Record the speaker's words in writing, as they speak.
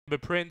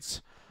Remember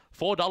Prince.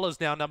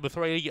 $4 now, number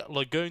 3,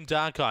 Lagoon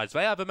Dark Eyes.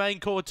 They are the main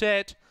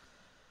quartet.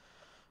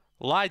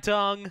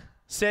 Laitong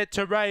set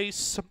to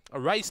race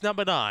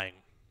number 9.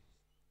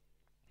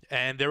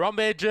 And they're on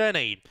their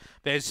journey.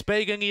 They're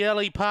speaking the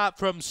early part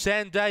from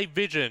Sanday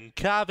Vision,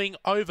 carving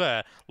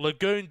over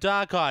Lagoon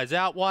Dark Eyes.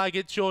 Out wide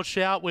gets Your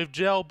Shout with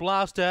Gel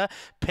Blaster.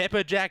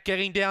 Pepper Jack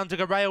getting down to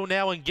the rail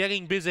now and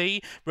getting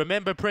busy.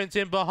 Remember Prince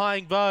in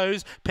behind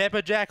those.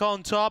 Pepper Jack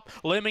on top,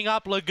 looming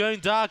up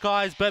Lagoon Dark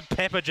Eyes, but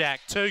Pepper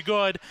Jack too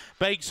good.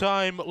 Beaks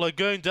home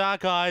Lagoon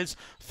Dark Eyes.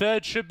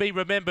 Third should be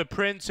Remember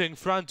Prince in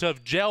front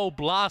of Gel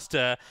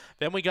Blaster.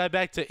 Then we go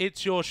back to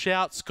It's Your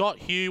Shout, Scott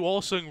Hugh,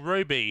 Orson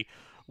Ruby.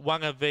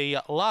 One of the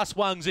last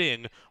ones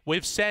in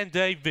with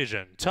Sanday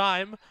Vision.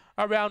 Time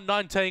around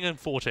 19 and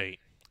 14.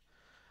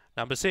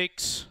 Number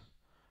 6,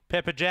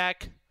 Pepper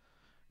Jack.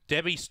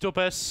 Debbie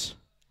Stupis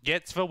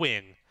gets the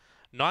win.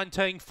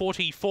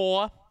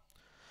 1944.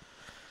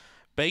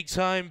 Beaks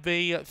home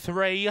the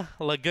 3,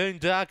 Lagoon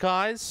Dark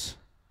Eyes.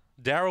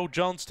 Daryl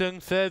Johnston,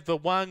 third the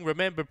 1,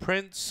 Remember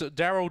Prince.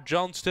 Daryl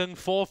Johnston,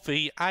 fourth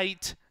the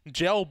 8,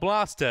 Gel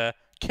Blaster.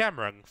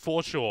 Cameron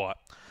for sure.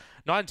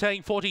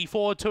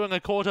 1944, 2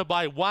 1/4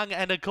 by 1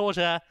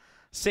 1/4.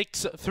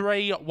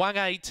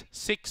 6-3-1-8,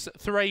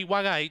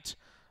 6-3-1-8.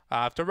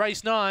 After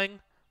race 9,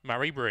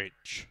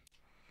 Murray-Bridge.